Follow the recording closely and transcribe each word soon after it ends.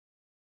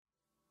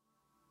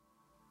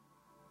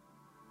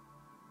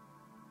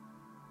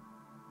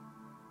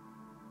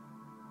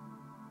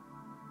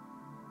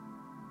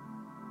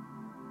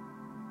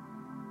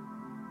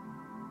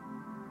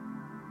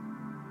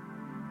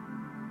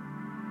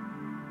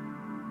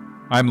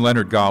I'm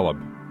Leonard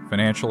Golub,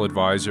 financial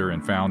advisor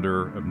and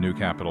founder of New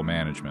Capital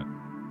Management.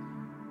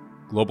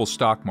 Global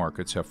stock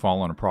markets have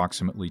fallen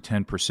approximately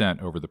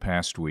 10% over the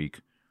past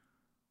week,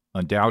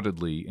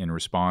 undoubtedly in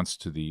response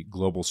to the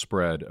global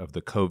spread of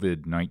the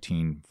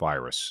COVID-19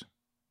 virus.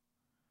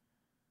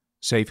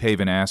 Safe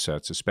haven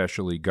assets,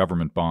 especially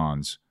government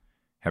bonds,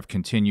 have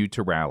continued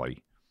to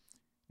rally,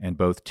 and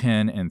both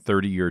 10 and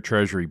 30-year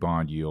Treasury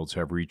bond yields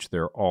have reached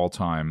their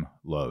all-time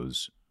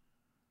lows.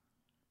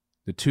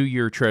 The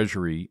 2-year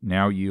Treasury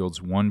now yields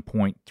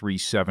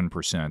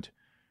 1.37%,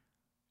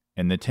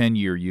 and the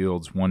 10-year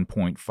yields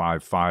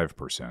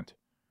 1.55%.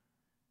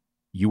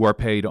 You are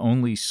paid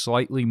only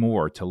slightly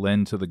more to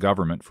lend to the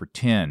government for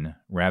 10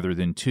 rather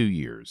than 2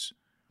 years,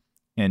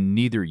 and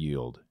neither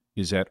yield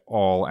is at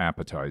all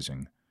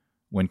appetizing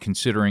when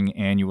considering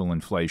annual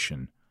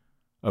inflation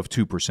of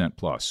 2%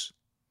 plus.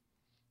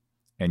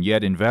 And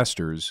yet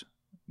investors,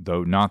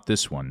 though not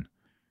this one,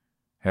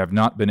 have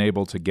not been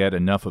able to get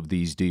enough of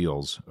these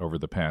deals over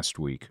the past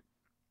week.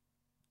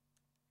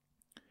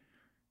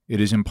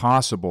 It is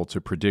impossible to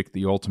predict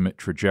the ultimate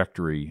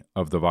trajectory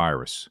of the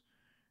virus,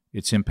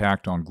 its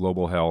impact on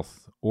global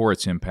health, or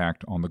its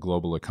impact on the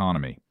global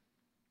economy.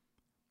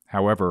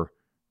 However,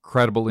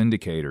 credible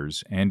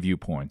indicators and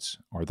viewpoints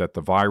are that the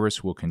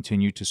virus will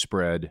continue to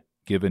spread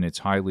given its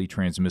highly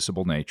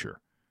transmissible nature,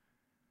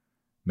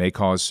 may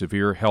cause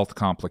severe health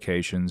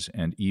complications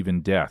and even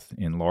death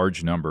in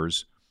large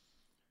numbers,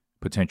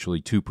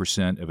 potentially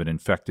 2% of an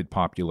infected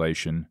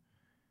population,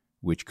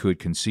 which could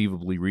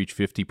conceivably reach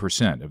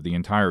 50% of the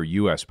entire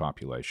U.S.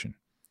 population.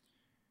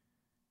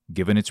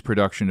 Given its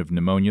production of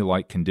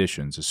pneumonia-like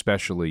conditions,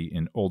 especially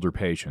in older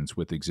patients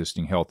with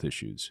existing health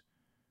issues.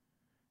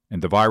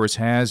 And the virus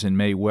has and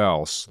may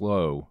well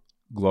slow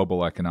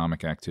global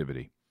economic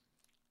activity.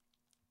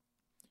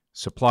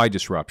 Supply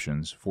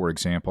disruptions, for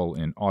example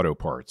in auto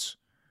parts,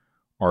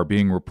 are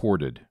being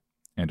reported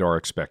and are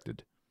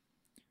expected.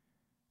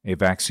 A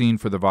vaccine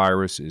for the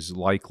virus is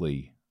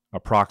likely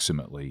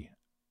approximately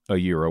a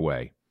year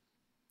away.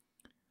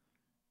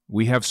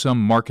 We have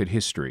some market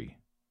history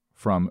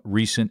from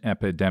recent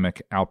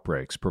epidemic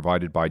outbreaks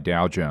provided by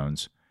Dow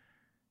Jones,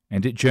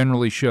 and it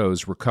generally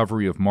shows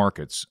recovery of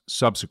markets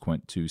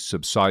subsequent to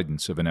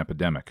subsidence of an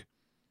epidemic.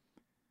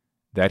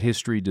 That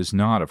history does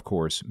not, of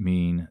course,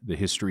 mean the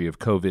history of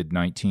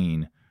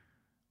COVID-19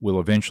 will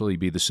eventually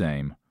be the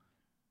same,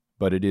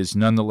 but it is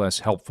nonetheless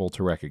helpful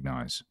to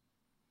recognize.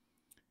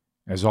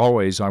 As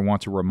always, I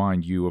want to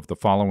remind you of the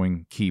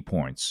following key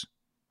points.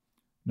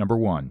 Number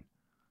 1,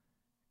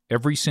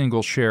 every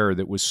single share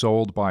that was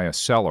sold by a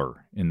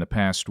seller in the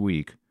past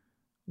week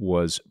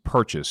was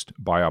purchased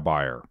by a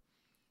buyer.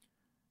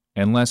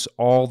 Unless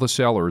all the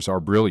sellers are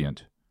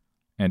brilliant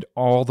and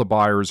all the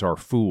buyers are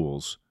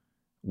fools,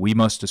 we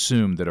must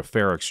assume that a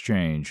fair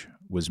exchange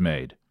was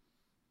made.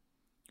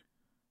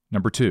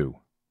 Number 2,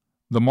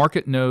 the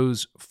market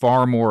knows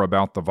far more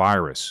about the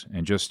virus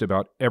and just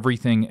about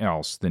everything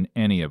else than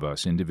any of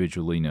us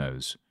individually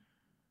knows.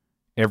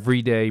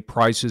 Every day,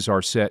 prices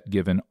are set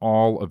given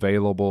all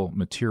available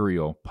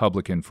material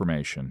public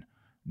information,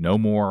 no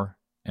more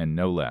and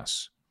no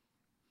less.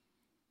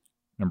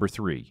 Number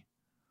 3,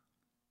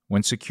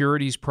 when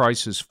securities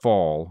prices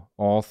fall,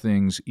 all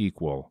things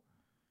equal,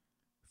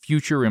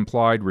 future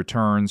implied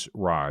returns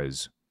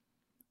rise.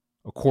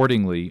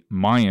 Accordingly,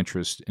 my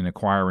interest in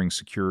acquiring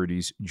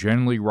securities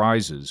generally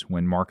rises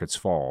when markets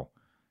fall,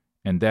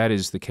 and that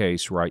is the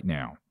case right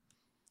now.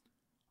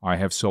 I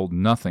have sold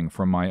nothing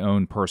from my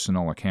own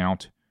personal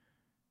account,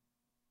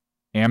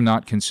 am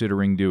not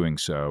considering doing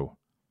so,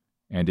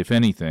 and if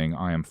anything,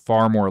 I am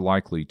far more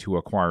likely to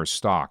acquire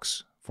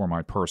stocks for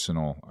my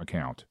personal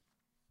account.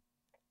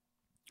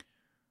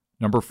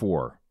 Number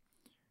 4,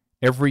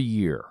 every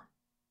year,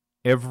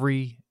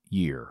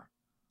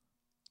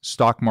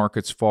 stock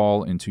markets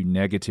fall into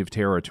negative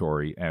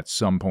territory at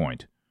some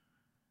point.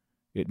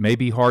 It may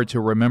be hard to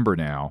remember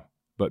now,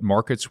 but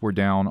markets were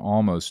down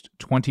almost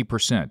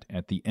 20%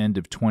 at the end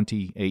of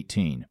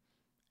 2018,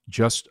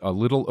 just a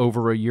little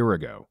over a year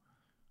ago,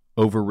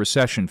 over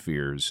recession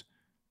fears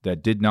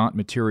that did not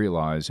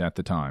materialize at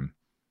the time.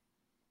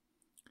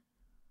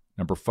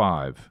 Number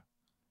 5,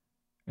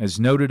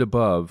 as noted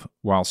above,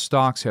 while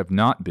stocks have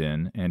not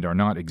been and are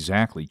not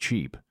exactly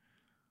cheap,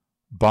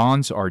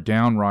 bonds are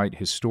downright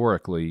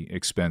historically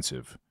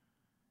expensive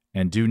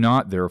and do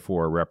not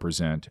therefore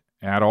represent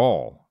at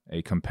all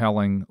a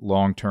compelling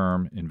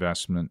long-term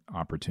investment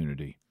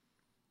opportunity.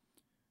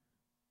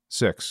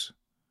 6,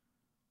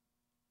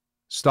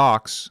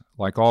 stocks,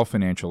 like all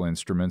financial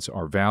instruments,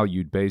 are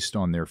valued based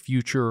on their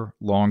future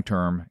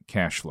long-term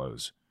cash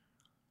flows.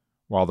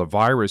 While the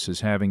virus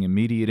is having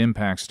immediate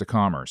impacts to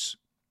commerce,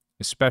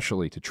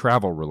 especially to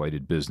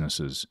travel-related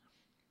businesses,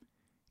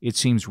 it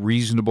seems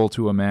reasonable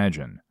to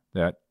imagine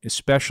that,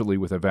 especially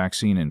with a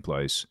vaccine in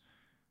place,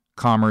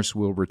 commerce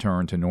will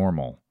return to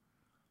normal.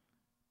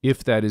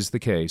 If that is the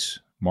case,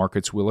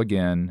 markets will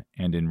again,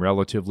 and in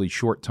relatively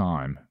short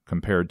time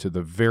compared to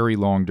the very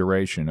long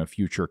duration of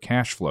future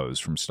cash flows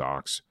from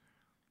stocks,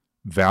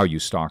 value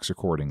stocks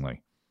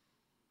accordingly.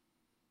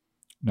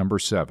 Number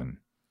 7,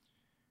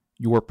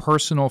 Your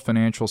personal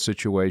financial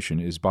situation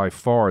is by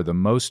far the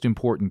most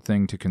important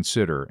thing to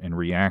consider in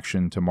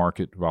reaction to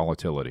market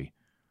volatility.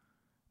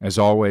 As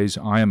always,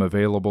 I am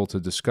available to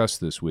discuss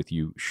this with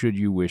you should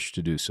you wish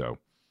to do so.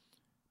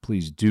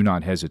 Please do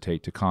not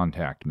hesitate to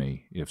contact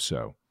me if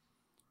so.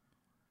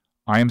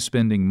 I am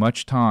spending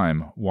much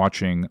time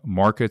watching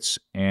markets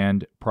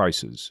and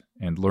prices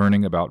and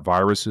learning about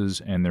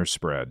viruses and their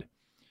spread.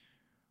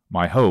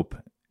 My hope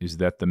is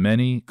that the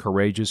many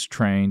courageous,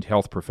 trained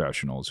health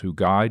professionals who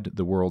guide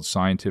the world's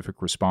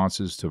scientific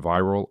responses to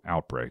viral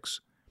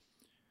outbreaks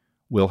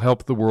will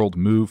help the world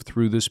move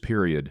through this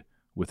period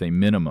with a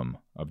minimum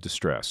of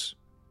distress.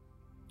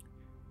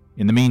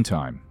 In the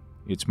meantime,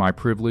 it's my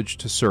privilege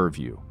to serve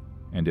you,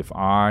 and if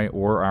I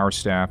or our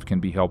staff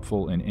can be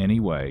helpful in any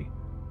way,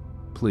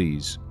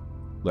 please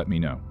let me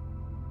know.